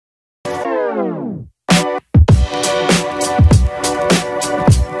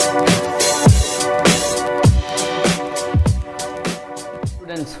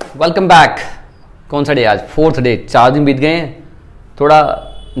Welcome back. कौन सा day आज? 4th day. 4 दिन बीत गए हैं। थोड़ा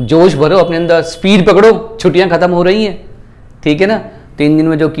जोश भरो अपने अंदर, स्पीड पकड़ो, छुट्टियां खत्म हो रही हैं, ठीक है ना। 3 दिन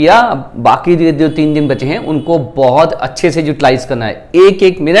में जो किया, अब बाकी जो 3 दिन बचे हैं उनको बहुत अच्छे से यूटिलाइज करना है। एक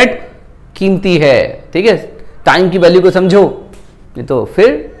एक मिनट कीमती है, ठीक है। टाइम की वैल्यू को समझो, नहीं तो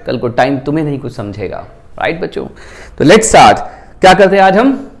फिर कल को टाइम तुम्हें नहीं कुछ समझेगा। राइट बच्चों, तो लेट्स स्टार्ट। क्या करते हैं आज हम?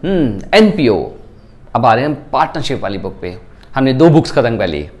 एनपीओ। अब आ रहे हैं हम पार्टनरशिप वाली बुक पे। हमने 2 बुक्स खत्म कर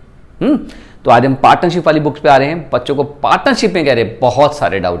ली। तो आज हम पार्टनरशिप वाली बुक्स पे आ रहे हैं। बच्चों को पार्टनरशिप में कह रहे बहुत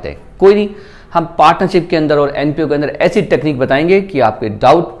सारे डाउट है, कोई नहीं, हम पार्टनरशिप के अंदर और एनपीओ के अंदर ऐसी टेक्निक बताएंगे कि आपके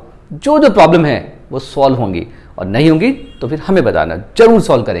डाउट जो प्रॉब्लम है वो सॉल्व होंगी, और नहीं होंगी तो फिर हमें बताना, जरूर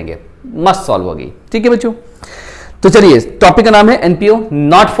सॉल्व करेंगे, मस्त सॉल्व होगी, ठीक है बच्चों। तो चलिए, टॉपिक का नाम है NPO,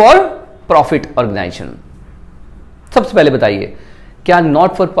 not for profit organisation. सबसे पहले बताइए, क्या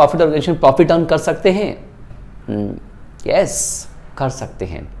not for profit organisation profit earn कर सकते हैं? यस, कर सकते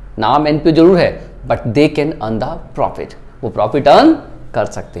हैं। नाम एनपीओ जरूर है, but they can earn the profit. वो प्रॉफिट अर्न कर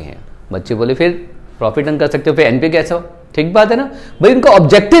सकते हैं। बच्चे बोले फिर प्रॉफिट अर्न कर सकते हो, फिर एनपीओ कैसे हो? ठीक बात है ना भाई, उनका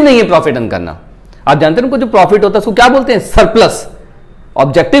ऑब्जेक्टिव नहीं है प्रॉफिट अर्न करना। आप जानते हैं उनको जो प्रॉफिट होता है उसको क्या बोलते हैं? सरप्लस।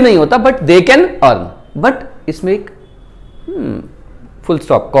 ऑब्जेक्टिव नहीं होता, but they can earn. But इसमें एक फुल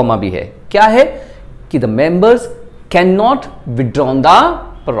स्टॉप कॉमा भी है। क्या है? कि the members can not withdraw the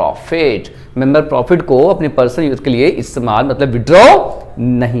profit. Member profit को अपने पर्सनल यूज के लिए इस्तेमाल मतलब विड्रॉ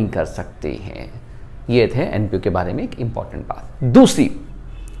नहीं कर सकते हैं। ये थे एनपीओ के बारे में एक इंपॉर्टेंट बात। दूसरी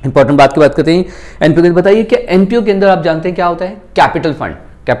इंपॉर्टेंट बात की बात करते हैं एनपीओ की। बताइए कि एनपीओ के अंदर आप जानते हैं क्या होता है? Capital fund.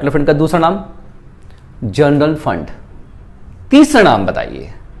 कैपिटल फंड का दूसरा नाम जनरल फंड। तीसरा नाम बताइए,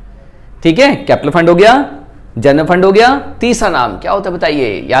 ठीक है। कैपिटल फंड हो गया, जनरल फंड हो गया, तीसरा नाम क्या होता है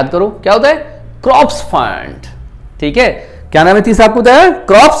बताइए? याद करो, क्या होता है? क्रॉप्स फंड, ठीक है। क्या नाम है तीसरा आपको बताया?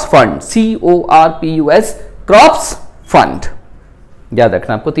 Crops fund, CORPUS, crops fund. याद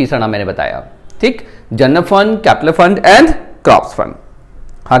रखना आपको, तीसरा नाम मैंने बताया, ठीक। General fund, capital fund and crops fund.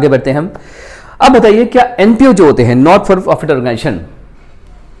 आगे बढ़ते हैं हम। अब बताइए, क्या एनपीओ जो होते हैं, not for profit organisation,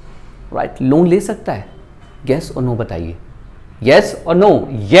 right, loan ले सकता है? यस और नो बताइए। यस और नो?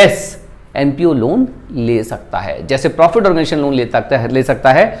 यस, एनपीओ लोन ले सकता है। जैसे प्रॉफिट ऑर्गेनाइजेशन लोन ले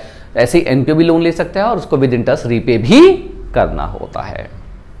सकता है, ऐसे ही एनपीओ भी लोन ले सकता है, और उसको विद इंटरेस्ट रीपे भी करना होता है।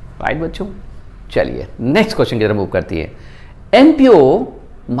 राइट बच्चों, चलिए नेक्स्ट क्वेश्चन की तरफ मूव करती है। एनपीओ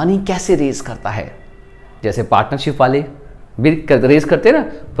मनी कैसे रेज करता है? जैसे पार्टनरशिप वाले भी रेज करते हैं ना,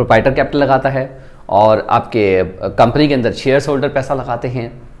 प्रोप्राइटर कैपिटल लगाता है, और आपके कंपनी के अंदर शेयर होल्डर पैसा लगाते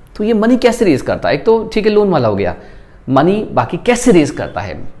हैं। तो ये मनी कैसे रेज करता है? एक तो ठीक है लोन वाला हो गया, मनी बाकी कैसे रेज करता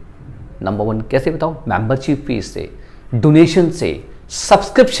है? नंबर 1 कैसे बताओ? मेंबरशिप फीस से, डोनेशन से,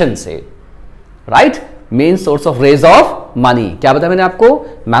 सब्सक्रिप्शन से। Right, main source of raise of money क्या बताया मैंने आपको?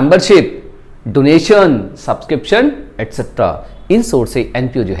 Membership, donation, subscription etcetera. इन सोर्स से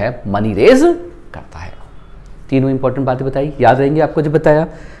एनपीओ जो है मनी रेज करता है। तीनों इंपॉर्टेंट बातें बताई, याद रहेंगे आपको जो बताया।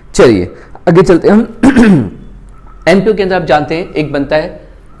 चलिए आगे चलते हैं हम। एनपीओ के अंदर आप जानते हैं एक बनता है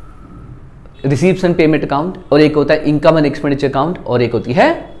रिसीव्स एंड पेमेंट अकाउंट, और एक होता है इनकम एंड एक्सपेंडिचर अकाउंट, और एक होती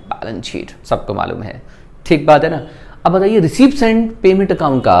है बैलेंस शीट। सबको मालूम है, ठीक बात है ना। अब बताइए, रिसीव्स एंड पेमेंट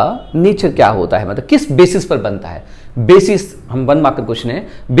अकाउंट का नेचर क्या होता है, मतलब किस बेसिस पर बनता है? बेसिस, हम 1 मार्क का क्वेश्चन है,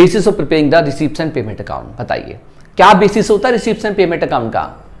 basis of preparing the receives and payment account. बताइए क्या बेसिस होता है रिसीव्स एंड पेमेंट अकाउंट का?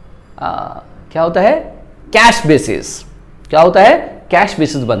 क्या होता है? Cash basis. क्या होता है? कैश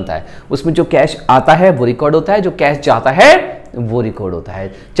बेसिस बनता है। उसमें जो कैश आता है वो रिकॉर्ड होता है, जो कैश जाता है वो रिकॉर्ड होता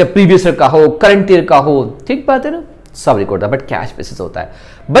है, चाहे प्रीवियस ईयर का हो, करंट ईयर का हो, ठीक बात है ना, सब रिकॉर्ड होता है, बट कैश बेसिस होता है।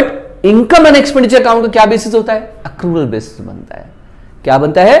 But income and expenditure account का क्या बेसिस होता है? अक्रूवल बेसिस बनता है। क्या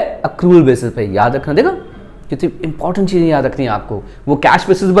बनता है? अक्रूवल बेसिस पे। याद रखना, देखो कितनी इंपॉर्टेंट चीजें याद रखनी है आपको। वो कैश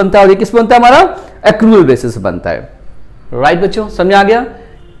बेसिस बनता है, और ये किस बनता है? हमारा अक्रूवल बेसिस बनता है। राइट बच्चों, समझ आ गया?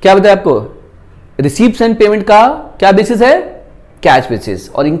 क्या बताया आपको? रिसीव्स एंड पेमेंट का क्या बेसिस है? Cash basis.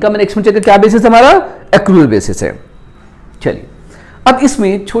 और इनकम एंड एक्सपेंडिचर का क्या बेसिस? हमारा अक्रूवल बेसिस है। चलिए, अब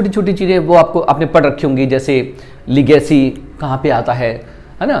इसमें छोटी छोटी चीजें वो आपने पढ़ रखी होंगी, जैसे लिगेसी कहां पे आता है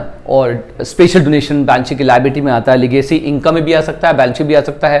ना, और स्पेशल डोनेशन बैलेंस शीट की लायबिलिटी में आता है। लिगेसी इनकम में भी आ सकता है, बैलेंस शीट भी आ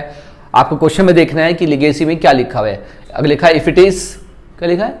सकता है। आपको क्वेश्चन में देखना है कि लिगेसी में क्या लिखा हुआ है। अगर लिखा है इफ इट इज, क्या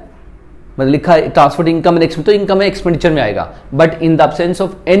लिखा है? मतलब लिखा है ट्रांसफर इनकम एंड एक्सपेंडिचर, तो इनकम एंड एक्सपेंडिचर में आएगा, but in the absence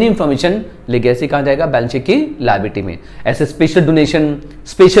of any information legacy कहां जाएगा? बैलेंस शीट की लायबिलिटी में। ऐसे स्पेशल डोनेशन,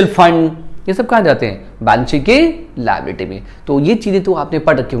 स्पेशल फंड, ये सब कहां जाते हैं? बैलेंस शीट की लायबिलिटी में। तो ये चीजें तो आपने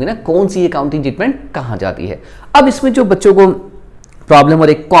पढ़ रखी होंगी ना, कौन सी अकाउंटिंग ट्रीटमेंट कहां जाती है। अब इसमें जो बच्चों को प्रॉब्लम और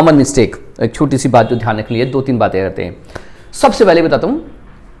एक कॉमन मिस्टेक, एक छोटी सी बात जो ध्यान रखनी है, 2-3 बातें करते हैं। सबसे पहले बताता हूं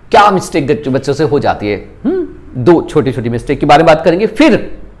क्या मिस्टेक बच्चों से हो जाती है। 2 छोटी छोटी मिस्टेक के बारे में बात करेंगे,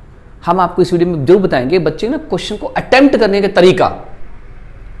 फिर हम आपको इस वीडियो में जरूर बताएंगे बच्चे ना क्वेश्चन को अटेम्प्ट करने का तरीका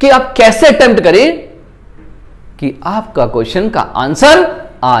कि आप कैसे अटेम्प्ट करें कि आपका क्वेश्चन का आंसर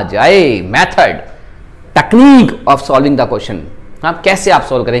आ जाए। Method, technique of solving the question, आप कैसे आप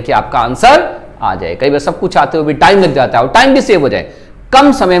सॉल्व करें कि आपका आंसर आ जाए। कई बार सब कुछ आते हुए भी टाइम लग जाता है और टाइम भी सेव हो जाए,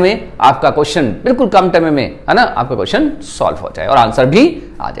 कम समय में आपका क्वेश्चन, बिल्कुल कम टाइम में, है ना, आपका क्वेश्चन सॉल्व हो जाए और आंसर भी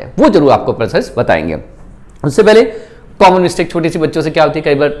आ जाए। वो जरूर आपको प्रोसेस बताएंगे। उससे पहले कॉमन मिस्टेक छोटी सी बच्चों से क्या होती है,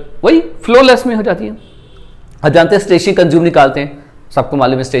 कई बार वही फ्लोलेस में हो जाती है। आप जानते हैं स्टेशनरी कंज्यूम निकालते हैं, सबको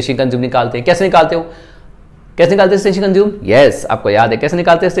मालूम है स्टेशनरी कंज्यूम निकालते हैं। कैसे निकालते हो, कैसे निकालते हैं स्टेशनरी कंज्यूम? यस, आपको याद है कैसे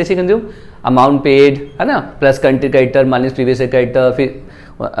निकालते हैं स्टेशनरी कंज्यूम? अमाउंट पेड, है ना, plus country creditor minus previous creditor, फिर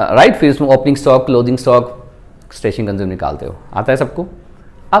राइट, फिर उसमें opening stock, closing stock, stationery consume निकालते हो। आता है सबको?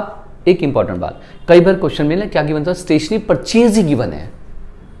 अब एक इंपॉर्टेंट बात, कई बार क्वेश्चन में ना क्या गिवन होता है, स्टेशनरी परचेज ही गिवन है।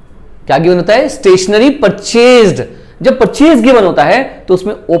 क्या गिवन होता है? Stationery purchased. जब परचेज गिवन होता है तो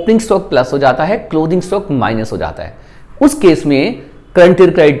उसमें ओपनिंग स्टॉक प्लस हो जाता है, क्लोजिंग स्टॉक माइनस हो जाता है। उस केस में current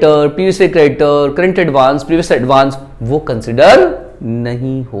creditor, previous creditor, current advance, previous advance, वो कंसिडर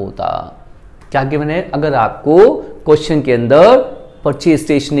नहीं होता। क्या गिवन है? अगर आपको क्वेश्चन के अंदर परचेज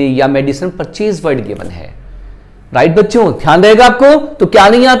स्टेशनरी या मेडिसिन परचेज वर्ड गिवन है, राइट बच्चों, ध्यान रहेगा आपको। तो क्या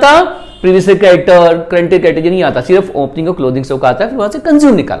नहीं आता? प्रीवियस क्रेडिटर, करंट क्रेडिटर नहीं आता, सिर्फ ओपनिंग और क्लोजिंग स्टॉक आता है, फिर वहां से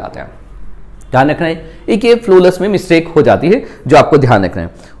कंज्यूम निकाल आता है। ध्यान रखना है, एक ये फ्लोलेस में मिस्टेक हो जाती है जो आपको ध्यान रखना है।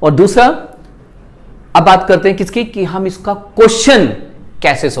 और दूसरा, अब बात करते हैं किसकी, कि हम इसका क्वेश्चन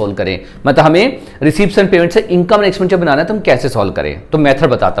कैसे सॉल्व करें। मतलब हमें रिसीप्ट्स एंड पेमेंट से इनकम एंड एक्सपेंडिचर बनाना है, तो हम कैसे सॉल्व करें। तो मेथड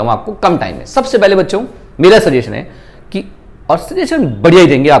बताता हूं आपको कम टाइम में। सबसे पहले बच्चों मेरा सजेशन है कि, और सजेशन बढ़िया ही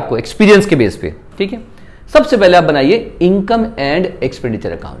देंगे आपको एक्सपीरियंस के बेस पे, ठीक है। सबसे पहले आप बनाइए इनकम एंड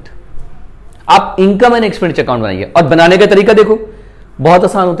एक्सपेंडिचर अकाउंट। आप इनकम एंड एक्सपेंडिचर अकाउंट बनाइए, और बनाने का तरीका देखो, बहुत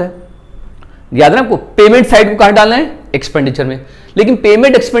आसान होता है। याद है आपको, पेमेंट साइड को कहां डालना है? एक्सपेंडिचर में। लेकिन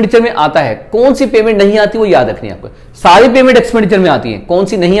पेमेंट एक्सपेंडिचर में आता है, कौन सी पेमेंट नहीं आती वो याद रखनी है आपको। सारी पेमेंट एक्सपेंडिचर में आती है, कौन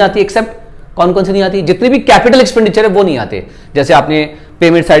सी नहीं आती, एक्सेप्ट कौन कौन सी नहीं आती? जितनी भी कैपिटल एक्सपेंडिचर है वो नहीं आते। जैसे आपने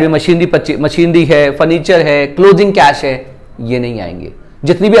पेमेंट साइड में मशीनरी है, फर्नीचर है, क्लोजिंग कैश है, ये नहीं आएंगे।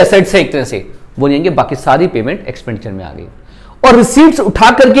 जितनी भी एसेट्स है एक तरह से वो नहीं आएंगे, बाकी सारी पेमेंट एक्सपेंडिचर में आ गई। और रिसीप्ट्स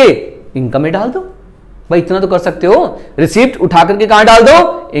उठा करके इनकम में डाल दो। भाई इतना तो कर सकते हो, रिसीप्ट उठा करके कहां डाल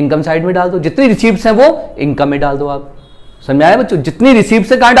दो? इनकम साइड में डाल दो। जितनी रिसीप्ट्स हैं वो इनकम में डाल दो। आप समझ आया बच्चों? जितनी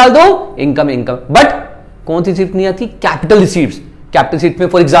रिसीप्ट्स है कहां डाल दो? Income, income. बट कौन सी रिसीप्ट नहीं आती? Capital receipts. कैपिटल रिसीप्ट में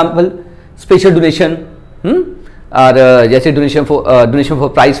फॉर एग्जांपल स्पेशल डोनेशन, और जैसे donation for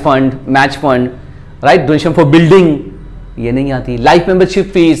prize fund, match fund, right, donation for building, ये नहीं आती। Life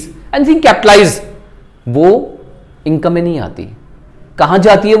membership fees, anything capitalise, वो इनकम में नहीं आती। कहां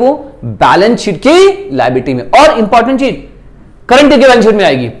जाती है वो? बैलेंस शीट की लायबिलिटी में। और इंपॉर्टेंट चीज, करंट ईयर बैलेंस शीट में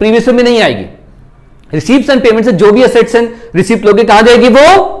आएगी, प्रीवियस में नहीं आएगी। रिसीप्ट्स एंड पेमेंट से जो भी एसेट्स एंड रिसीप्ट लोगे कहां जाएगी?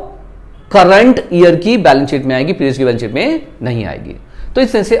 वो करंट ईयर की बैलेंस शीट में आएगी, प्रीवियस की बैलेंस शीट में नहीं आएगी। तो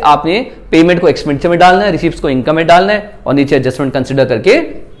इस तरह से आपने पेमेंट को एक्सपेंडिचर में डालना है, रिसीप्ट्स को इनकम में डालना है, और नीचे एडजस्टमेंट कंसिडर करके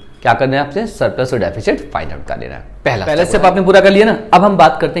क्या करना है आपसे? सरप्लस और डेफिसिट फाइंड आउट कर लेना है। पहला स्टेप आपने पूरा कर लिया ना। अब हम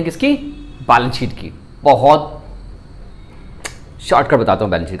बात करते हैं किसकी? बैलेंस शीट की। बहुत शॉर्टकट बताता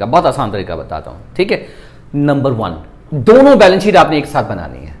हूं बैलेंस शीट का, बहुत आसान तरीका बताता हूं, ठीक है। नंबर 1, दोनों बैलेंस शीट आपने एक साथ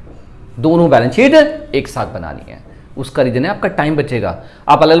बनानी है। दोनों बैलेंस शीट एक साथ बनानी है। उसका रीजन है आपका टाइम बचेगा।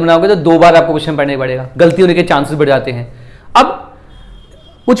 आप अलग बनाओगे तो 2 बार आपको क्वेश्चन पढ़ने पड़ेगा, गलती होने के चांसेस बढ़ जाते हैं। अब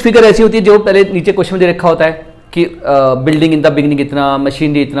कुछ फिगर ऐसी होती है जो पहले नीचे क्वेश्चन में दे रखा होता है कि बिल्डिंग इन द बिगिनिंग इतना,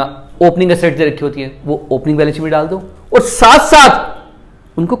 मशीनरी इतना, ओपनिंग एसेट दे रखी होती है, वो ओपनिंग बैलेंस शीट में डाल दो, और साथ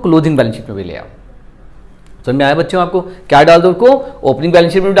साथ उनको क्लोजिंग बैलेंस शीट में भी ले आओ। समझ में आया बच्चों? आपको क्या डाल दो? उसको ओपनिंग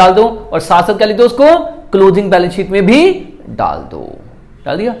बैलेंस शीट में डाल दो, और साथ साथ क्या लिख दो? उसको क्लोजिंग बैलेंस शीट में भी डाल दो।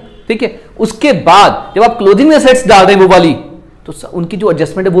 डाल दिया, ठीक है। उसके बाद जब आप क्लोजिंग एसेट्स डाल रहे हैं वो वाली, तो उनकी जो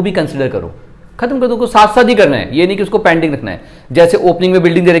एडजस्टमेंट है वो भी कंसिडर करो, खत्म कर दो। उसको साथ साथ ही करना है, ये नहीं कि उसको पेंडिंग रखना है। जैसे ओपनिंग में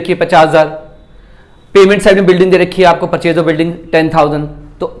बिल्डिंग दे रखी है 50,000, पेमेंट साइड में बिल्डिंग दे रखी है आपको, परचेज ऑफ बिल्डिंग 10,000,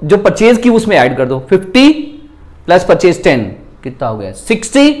 तो जो परचेज की उसमें ऐड कर दो। 50 प्लस परचेज 10 कितना हो गया?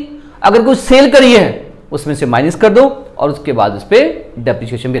 60। अगर कुछ सेल करी है उसमें से माइनस कर दो, और उसके बाद उस पर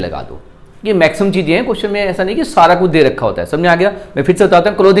डेप्रिसिएशन भी लगा दो। ये मैक्सिमम चीजें हैं क्वेश्चन में, ऐसा नहीं कि सारा कुछ दे रखा होता है। समझ में आ गया? मैं फिर से बताता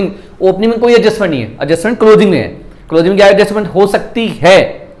हूं। क्लोजिंग, ओपनिंग में कोई एडजस्टमेंट नहीं है, एडजस्टमेंट क्लोजिंग में है। क्लोजिंग में क्या एडजस्टमेंट हो सकती है?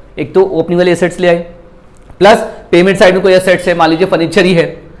 एक तो ओपनिंग वाले एसेट्स ले आए, प्लस पेमेंट साइड में कोई एसेट्स है, मान लीजिए फर्नीचर ही है,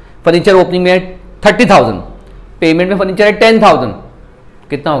 फर्नीचर ओपनिंग में है 30,000, पेमेंट में फर्नीचर है 10,000,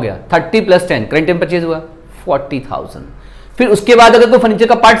 कितना हो गया? 30 प्लस 10, करंट टाइम परचेज हुआ 40,000। फिर उसके बाद अगर कोई फर्नीचर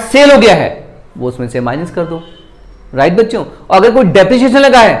का पार्ट सेल हो गया है वो उसमें से माइनस कर दो, राइट बच्चों। और अगर कोई डेप्रिसिएशन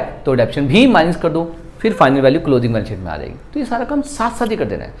लगा है तो डेप्रिसिएशन भी माइनस कर दो, फिर final value closing balance sheet में आ जाएगी। तो ये सारा काम साथ साथ ही कर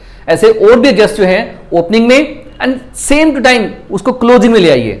देना है। ऐसे और भी एडजस्ट जो है ओपनिंग में, एंड सेम टू टाइम उसको क्लोजिंग में ले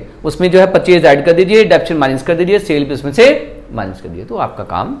आइए। उसमें जो है परचेज ऐड कर दीजिए, डेप्रिसिएशन माइनस कर दीजिए, सेल भी उसमें से माइनस कर दिए तो आपका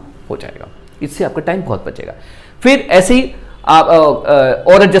काम हो जाएगा, इससे आपका टाइम बहुत बचेगा। फिर ऐसे ही आप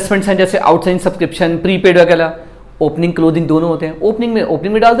और एडजस्टमेंट्स हैं जैसे आउटसाइड सब्सक्रिप्शन, प्रीपेड वगैरह, ओपनिंग क्लोजिंग दोनों होते हैं। ओपनिंग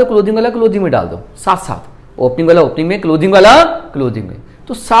में डाल दो, क्लोजिंग वाला क्लोजिंग में डाल दो, साथ साथ ओपनिंग वाला ओपनिंग में, क्लोजिंग वाला क्लोजिंग में।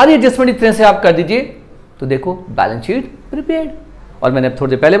 तो सारी एडजस्टमेंट इस तरह से आप कर दीजिए तो देखो बैलेंस शीट प्रिपेयर्ड। और मैंने थोड़ी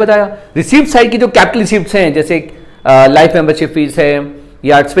देर पहले बताया रिसीप्ट साइड की जो कैपिटल रिसीप्ट्स हैं जैसे लाइफ मेंबरशिप फीस है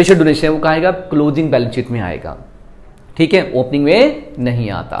या स्पेशल डोनेशन है, वो कहाँ आएगा, क्लोजिंग बैलेंस शीट में आएगा, ठीक है, ओपनिंग में नहीं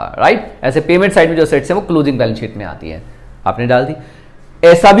आता, राइट। ऐसे पेमेंट साइड में जो असेट्स हैं वो क्लोजिंग बैलेंस शीट में आती है, आपने डाल दी।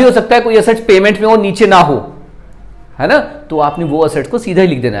 ऐसा भी हो सकता है कोई असेट्स पेमेंट में हो, नीचे ना हो, है ना, तो आपने वो असेट्स को सीधा ही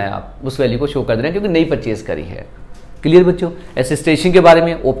लिख देना है, आप उस वैल्यू को शो कर देना है क्योंकि नई परचेज करी है। क्लियर बच्चों। ऐसे स्टेशन के बारे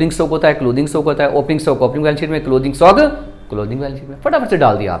में ओपनिंग स्टॉक होता है, क्लोजिंग स्टॉक होता है, opening stock opening balance sheet में, closing stock closing balance sheet में, फटाफट से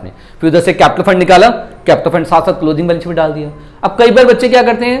डाल दिया आपने। फिर उधर से कैपिटल फंड निकाला, कैपिटल फंड साथ साथ क्लोजिंग बैलेंस शीट में डाल दिया। अब कई बार बच्चे क्या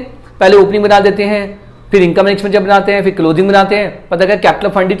करते हैं, पहले ओपनिंग बना देते हैं, फिर इनकम एंड एक्सपेंस बनाते हैं, फिर क्लोजिंग बनाते हैं, पता क्या कैपिटल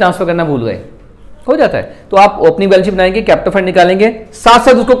फंड ही ट्रांसफर करना भूल गए, हो जाता है। तो आप ओपनिंग बैलेंस शीट बनाएंगे, कैपिटल फंड निकालेंगे, साथ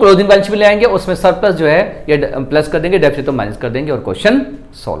साथ उसको क्लोजिंग बैलेंस शीट में ले आएंगे, उसमें सरप्लस जो है या प्लस कर देंगे, डेफिसिट तो माइनस कर देंगे और क्वेश्चन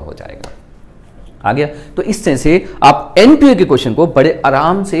सॉल्व हो जाएगा। आ गया। तो इस तरह से आप एनपीए के क्वेश्चन को बड़े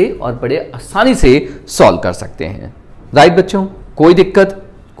आराम से और बड़े आसानी से सॉल्व कर सकते हैं, राइट बच्चों। कोई दिक्कत,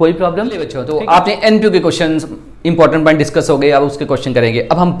 कोई प्रॉब्लम नहीं बच्चों। तो आपने एनपीए के क्वेश्चन इंपॉर्टेंट पॉइंट डिस्कस हो गए, अब उसके क्वेश्चन करेंगे।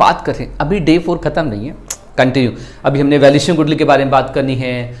 अब हम बात करें, अभी डे 4 खत्म नहीं है, कंटिन्यू। अभी हमने वैल्यूएशन गुडविल के बारे में बात करनी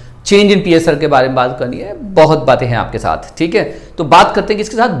है, चेंज इन पीएसआर के बारे में बात करनी है, बहुत बातें हैं आपके साथ, ठीक है। तो बात करते हैं कि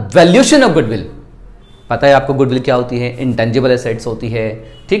इसके साथ वैल्यूएशन ऑफ गुडविल। पता है आपको गुडविल क्या होती है, इंटेंजिबल एसेट्स होती है,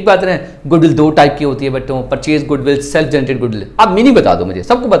 ठीक बात है। गुडविल 2 टाइप की होती है बच्चों, purchase goodwill, self generated goodwill. आप मीनिंग बता दो मुझे,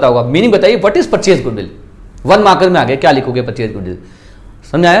 सबको पता होगा, मीनिंग बताइए, what is purchase goodwill. 1 marker में आ गया, क्या लिखोगे परचेज गुडविल,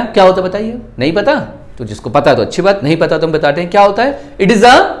 समझ आया क्या होता है बताइए। नहीं पता तो जिसको पता है तो अच्छी बात, नहीं पता तो हम बताते हैं क्या होता है। इट इज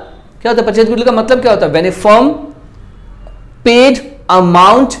अ, क्या होता है परचेज गुडविल का मतलब क्या होता है, when A firm paid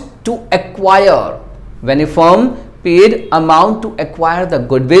amount to acquire, when A firm paid amount to acquire the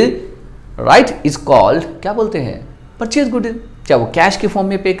goodwill, right, is called, क्या बोलते हैं, परचेज गुडविल। चाहे वो कैश के फॉर्म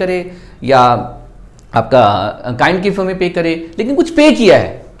में पे करे या आपका काइंड की फॉर्म में पे करे, लेकिन कुछ पे किया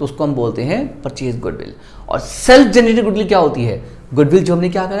है तो उसको हम बोलते हैं परचेज गुडविल। और सेल्फ जनरेटेड गुडविल क्या होती है, गुडविल जो हमने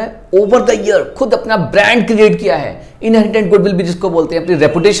क्या करा है, ओवर द ईयर खुद अपना ब्रांड क्रिएट किया है, इनहेरिटेड गुडविल भी जिसको बोलते हैं, अपनी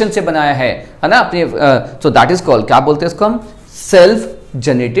रेपुटेशन से बनाया है ना, अपने, सो दैट इज कॉल्ड, क्या बोलते हैं इसको हम, सेल्फ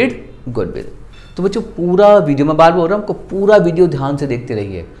जनरेटेड गुडविल। तो बच्चों पूरा वीडियो में बार बोल रहा हूं, आपको पूरा वीडियो ध्यान से देखते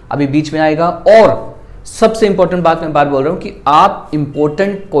रहिए, अभी बीच में आएगा। और सबसे इंपॉर्टेंट बात मैं बार बोल रहा हूं कि आप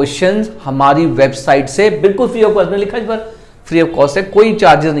इंपॉर्टेंट क्वेश्चंस हमारी वेबसाइट से बिल्कुल फ्री ऑफ कॉस्ट में, लिखा इस बार फ्री ऑफ कॉस्ट है, कोई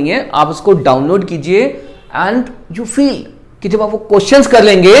चार्जेस नहीं है, आप उसको डाउनलोड कीजिए एंड यू फील कि जब आप वो क्वेश्चंस कर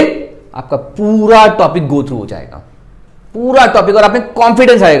लेंगे आपका पूरा टॉपिक गो थ्रू हो जाएगा, पूरा टॉपिक, और आप में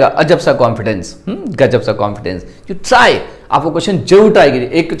कॉन्फिडेंस आएगा, अजब सा कॉन्फिडेंस, गजब सा कॉन्फिडेंस। यू ट्राई, आप वो क्वेश्चन जरूर ट्राई कीजिए,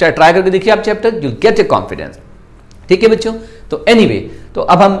 एक ट्राई करके देखिए आप chapter, you get A confidence, ठीक है बच्चों। तो एनीवे, तो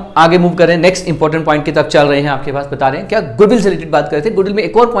अब हम आगे मूव कर रहे हैं, नेक्स्ट इंपॉर्टेंट पॉइंट की तरफ चल रहे हैं, आपके पास बता रहे हैं क्या, गुडविल से रिलेटेड बात कर रहे थे। गुडविल में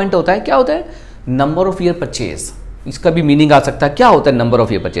एक और पॉइंट होता है, क्या होता है, नंबर ऑफ ईयर परचेज, इसका भी मीनिंग आ सकता है। क्या होता है number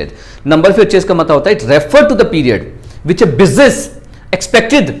of year purchase, number of year purchase का मतलब होता है it refer to the period which A business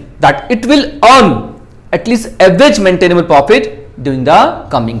expected that it will earn at least average maintainable profit during the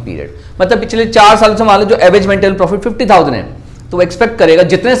coming period। मतलब पिछले 4 साल से मान लो जो एवरेज मेंटेनेबल प्रॉफिट 50,000 है, तो वो एक्सपेक्ट करेगा,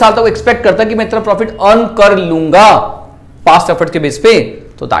 जितने साल तक वो एक्सपेक्ट करता है कि मैं इतना प्रॉफिट अर्न कर लूंगा पास्ट एफर्ट के बेस पे,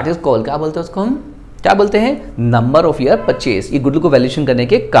 तो दैट इज कॉल्ड, क्या बोलते हैं उसको हम, क्या बोलते हैं, नंबर ऑफ ईयर परचेज। ये गुडविल को वैल्यूएशन करने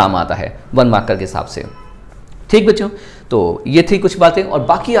के काम आता है 1 मार्कर के हिसाब से, ठीक बच्चों। तो ये थी कुछ बातें, और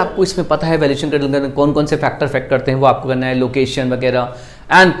बाकी आपको इसमें पता है वैल्यूएशन करने में कौन कौन से फैक्टर इफेक्ट करते हैं, वो आपको करना है, लोकेशन वगैरह।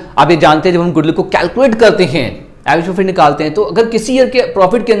 एंड आप ये जानते हैं जब हम गुडविल को कैलकुलेट करते हैं, एवरेज प्रॉफिट निकालते हैं, तो अगर किसी ईयर के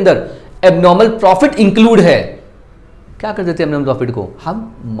प्रॉफिट के अंदर एबनॉर्मल प्रॉफिट इंक्लूड है, क्या कर देते हैं एबनॉर्मल प्रॉफिट को हम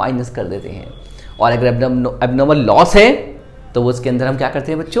माइनस कर देते हैं, और अगर एबनॉर्मल लॉस है तो उसके अंदर हम क्या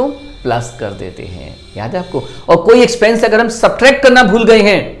करते हैं बच्चों, प्लस कर देते हैं, याद है आपको। और कोई एक्सपेंस अगर हम सब्ट्रैक्ट करना भूल गए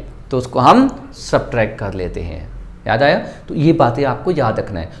हैं तो उसको हम सब्ट्रैक्ट कर लेते हैं, याद आया। तो ये बातें आपको याद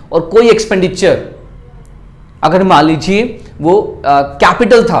रखना है। और कोई एक्सपेंडिचर अगर मान लीजिए वो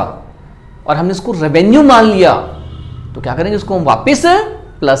कैपिटल था और हमने उसको रेवेन्यू मान लिया, तो क्या करेंगे, उसको हम वापस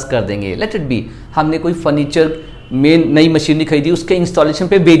प्लस कर देंगे। लेट इट बी, हमने कोई फर्नीचर में नई मशीनरी खरीदी, उसके इंस्टॉलेशन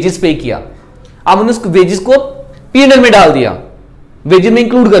पे वेजेस पे किया, अब हमने उसको वेजेस को पीएनएल में डाल दिया, वेजेस में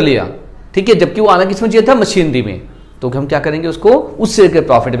इंक्लूड कर लिया, ठीक है, जबकि वो आना किसमें चाहिए था, मशीनरी में। तो हम क्या करेंगे, उसको उस शेयर के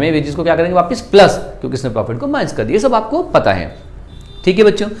प्रॉफिट में वेजेस को क्या करेंगे, वापस प्लस, क्योंकि इसने प्रॉफिट को माइनस कर दिया। सब आपको पता है, ठीक है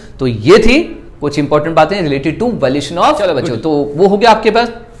बच्चों। तो ये थी कुछ इंपॉर्टेंट बातें रिलेटेड टू वैल्यूएशन ऑफ, चलो बच्चों, तो वो हो गया आपके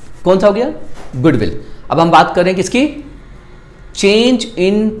पास, कौन सा हो गया, गुडविल। अब हम बात करें किसकी, change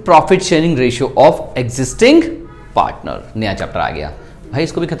in profit sharing ratio of existing partner, नया चैप्टर आ गया भाई,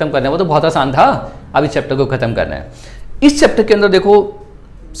 इसको भी खत्म करना है। वो तो बहुत आसान था, अब इस चैप्टर को खत्म करना है। इस चैप्टर के अंदर देखो,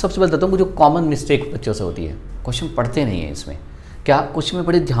 सबसे पहले बताता हूँ जो कॉमन मिस्टेक बच्चों से होती है, क्वेश्चन पढ़ते नहीं है इसमें। क्या क्वेश्चन में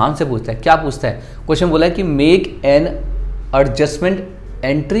बड़े ध्यान से पूछता है, क्या पूछता है क्वेश्चन, बोला है कि मेक एन एडजस्टमेंट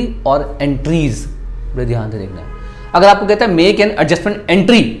एंट्री और एंट्रीज, बड़े ध्यान से देखना है। अगर आपको कहता है मेक एन एडजस्टमेंट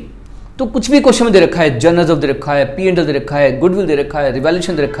एंट्री, तो कुछ भी क्वेश्चन में दे रखा है, जर्नल ऑफ दे रखा है, पी एंड एल दे रखा है, गुडविल दे रखा है,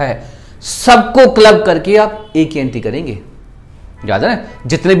 रिवैल्यूएशन दे रखा है, सबको क्लब करके आप एक ही एंट्री करेंगे। याद है ना,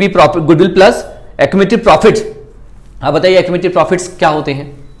 जितने भी profit, goodwill plus accumulated profits. आप बताइए एक्यूमुलेटेड प्रॉफिट्स क्या होते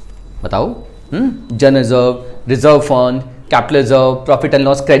हैं, बताओ। General reserve, reserve fund, capital reserve, profit and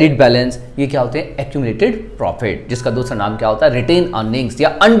loss, credit balance, ये क्या होते हैं, एक्यूमुलेटेड प्रॉफिट, जिसका दूसरा नाम क्या होता है, रिटेन अर्निंग्स या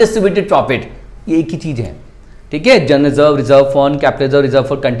अनडिस्ट्रीब्यूटेड प्रॉफिट। ये एक ही चीज है, ठीक है। General reserve, reserve fund, capital reserve, reserve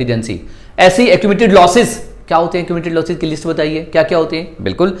for contingency. ऐसे ही एक्यूमुलेटेड लॉसेस क्या होते हैं, एक्यूमुलेटेड लॉसेस की लिस्ट बताइए, क्या क्या होते हैं।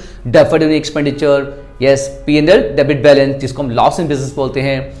 बिल्कुल, deferred expenditure, yes, P and L debit balance, जिसको हम लॉस इन बिजनेस बोलते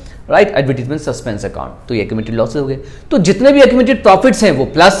हैं, राइट, एडवर्टाइजमेंट सस्पेंस अकाउंट, तो ये एक्यूमुलेटेड लॉसेस हो गए। तो जितने भी एक्यूमुलेटेड प्रॉफिट्स हैं वो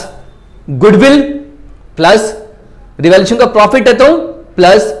प्लस गुडविल, प्लस रिवैल्यूएशन का प्रॉफिट है तो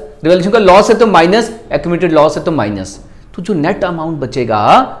प्लस, रिवैल्यूएशन का लॉस है तो माइनस, एक्यूमुलेटेड लॉस है तो माइनस। तो जो नेट अमाउंट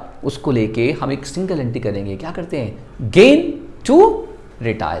बचेगा उसको लेके हम एक सिंगल एंट्री करेंगे। क्या करते हैं, gain to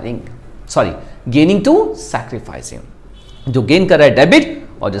retiring, sorry, gaining to sacrificing. जो गेन कर रहा है डेबिट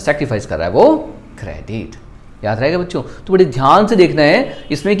और जो सैक्रिफाइस कर रहा है वो क्रेडिट। याद रहेगा बच्चों, तो बड़े ध्यान से देखना है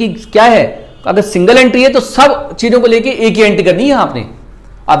इसमें कि क्या है। अगर सिंगल एंट्री है तो सब चीजों को लेके एक ही एंट्री करनी है आपने।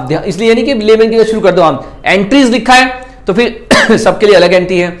 अब इसलिए नहीं कि लेवल की शुरू कर दो, हम एंट्रीज लिखा है तो फिर सबके लिए अलग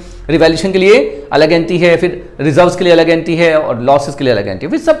एंट्री है, रिवैल्यूएशन के लिए अलग एंट्री है, फिर रिजर्व्स के लिए अलग एंट्री है और लॉसेस के लिए अलग एंट्री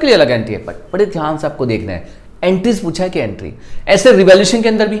है, फिर सबके लिए अलग एंट्री है। बट बड़े ध्यान से आपको देखना है, एंट्रीज पूछा है कि एंट्री। ऐसे रिवैल्यूएशन के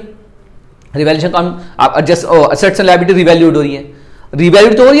अंदर भी, रिवैल्यूएशन का आप adjust assets and liability revalued हो रही है,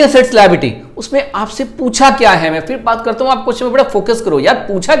 रिवैल्यूड तो हो रही है एसेट्स लायबिलिटी, उसमें आपसे पूछा क्या है। मैं फिर बात करता हूं, आप क्वेश्चन में बड़ा फोकस करो यार,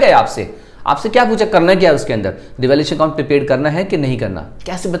 पूछा क्या है आपसे, आपसे क्या पूछा, करना क्या है उसके अंदर, रिवैल्यूएशन अकाउंट प्रिपेयर करना है कि नहीं करना,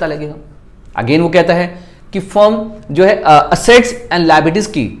 कैसे पता लगेगा। अगेन वो कहता है कि फर्म जो है एसेट्स एंड लायबिलिटीज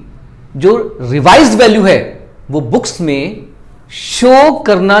की जो रिवाइज्ड वैल्यू है वो बुक्स में शो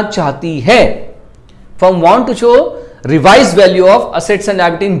करना चाहती है। Firm want to show revised value of assets and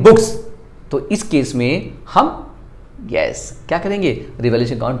liability in books. तो इस केस में हम क्या करेंगे,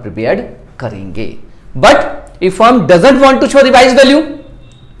 रिवैल्यूएशन अकाउंट प्रिपेयर्ड करेंगे। But if firm doesn't want to show revised value,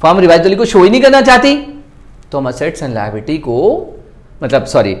 firm revised value को शो ही नहीं करना चाहती, तो हम एसेट्स एंड लायबिलिटी को, मतलब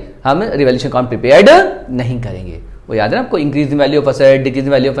सॉरी, हम रिवैल्यूएशन अकाउंट प्रिपेयर्ड नहीं करेंगे। वो याद है ना आपको, increase in value of asset, decrease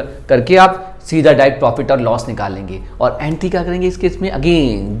in value of करके आप सीधा डायरेक्ट प्रॉफिट और लॉस निकाल लेंगे। और एंट्री क्या करेंगे इस केस में,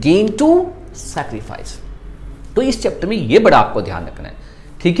 अगेन गेन टू सैक्रिफाइस। तो इस चैप्टर में ये बड़ा आपको ध्यान रखना है,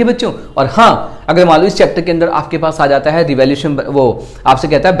 ठीक है बच्चों। और हाँ, अगर मान लो इस चैप्टर के अंदर आपके पास आ जाता है रिवैल्यूएशन, वो आपसे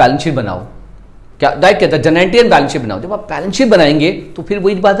कहता है बैलेंस शीट बनाओ, क्या डायरेक्ट कहता है general entry and balance sheet बनाओ। जब आप बैलेंस शीट बनाएंगे तो फिर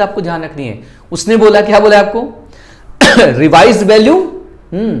वही बात आपको ध्यान रखनी है। उसने बोला, क्या बोला आपको, revised value,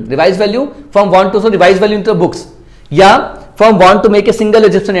 revised value, firm want to show revised value in the books, या firm want to make a single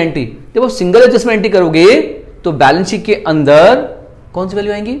adjustment entry. जब आप सिंगल एडजस्टमेंट एंट्री करोगे तो बैलेंस शीट के अंदर कौन सी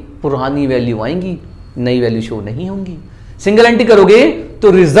वैल्यू आएंगी, पुरानी वैल्यू आएंगी, नई वैल्यू शो नहीं होंगी। सिंगल एंट्री करोगे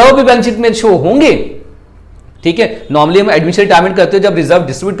तो रिजर्व भी बैलेंस शीट में शो होंगे, ठीक है। नॉर्मली हम एडमिशन रिटायरमेंट करते हैं, जब रिजर्व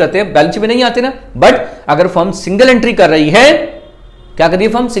डिस्ट्रीब्यूट करते हैं बैलेंस शीट में नहीं आते ना। बट अगर फर्म सिंगल एंट्री कर रही है, क्या कर रही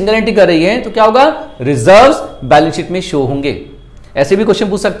है फर्म, सिंगल एंट्री कर रही है, तो क्या होगा, रिजर्व्स बैलेंस शीट में शो होंगे। ऐसे भी क्वेश्चन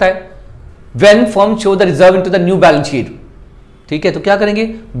पूछ सकता है, when firm show the reserve into the new balance sheet, ठीक है। तो क्या करेंगे,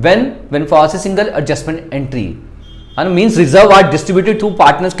 when for a single adjustment entry means reserve are distributed through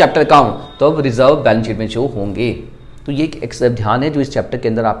partners capital account, तो रिजर्व बैलेंस शीट में शो होंगे। तो ये एक ध्यान है जो इस चैप्टर के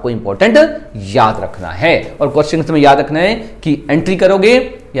अंदर आपको इंपॉर्टेंट याद रखना है। और क्वेश्चन में याद रखना है कि एंट्री करोगे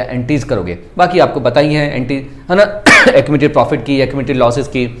या एंट्रीज करोगे। बाकी आपको पता ही है एंट्री, है ना, एक्यूमुलेटेड प्रॉफिट की, एक्यूमुलेटेड लॉसेस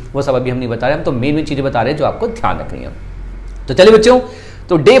की, वो सब अभी हम नहीं बता रहे, हम तो मेन चीजें बता रहे हैं जो आपको ध्यान रखनी है। तो चलिए बच्चों,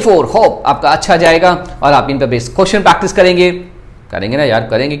 तो डे 4 होप आपका अच्छा जाएगा और आप इन पर बेस्ड क्वेश्चन प्रैक्टिस करेंगे ना यार,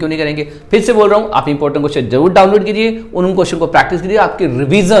 करेंगे क्यों नहीं करेंगे। फिर से बोल रहा हूं, आप इंपॉर्टेंट क्वेश्चन जरूर डाउनलोड कीजिए, उन क्वेश्चन को प्रैक्टिस कीजिए, आपकी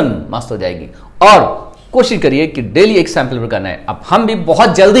रिवीजन मस्त हो जाएगी। और कोशिश करिए कि डेली एक सैंपल पेपर करना है। अब हम भी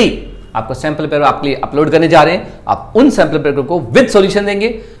बहुत जल्दी आपको सैंपल पेपर आपके लिए अपलोड करने जा रहे हैं। आप उन सैंपल पेपर को विद सॉल्यूशन देंगे।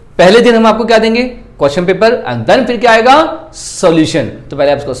 पहले दिन हम आपको क्या देंगे, क्वेश्चन पेपर, एंड देन फिर क्या आएगा, सॉल्यूशन। तो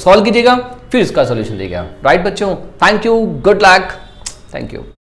पहले आप इसको सॉल्व कीजिएगा, फिर इसका सॉल्यूशन देगा। राइट बच्चों, thank you, good luck, thank you.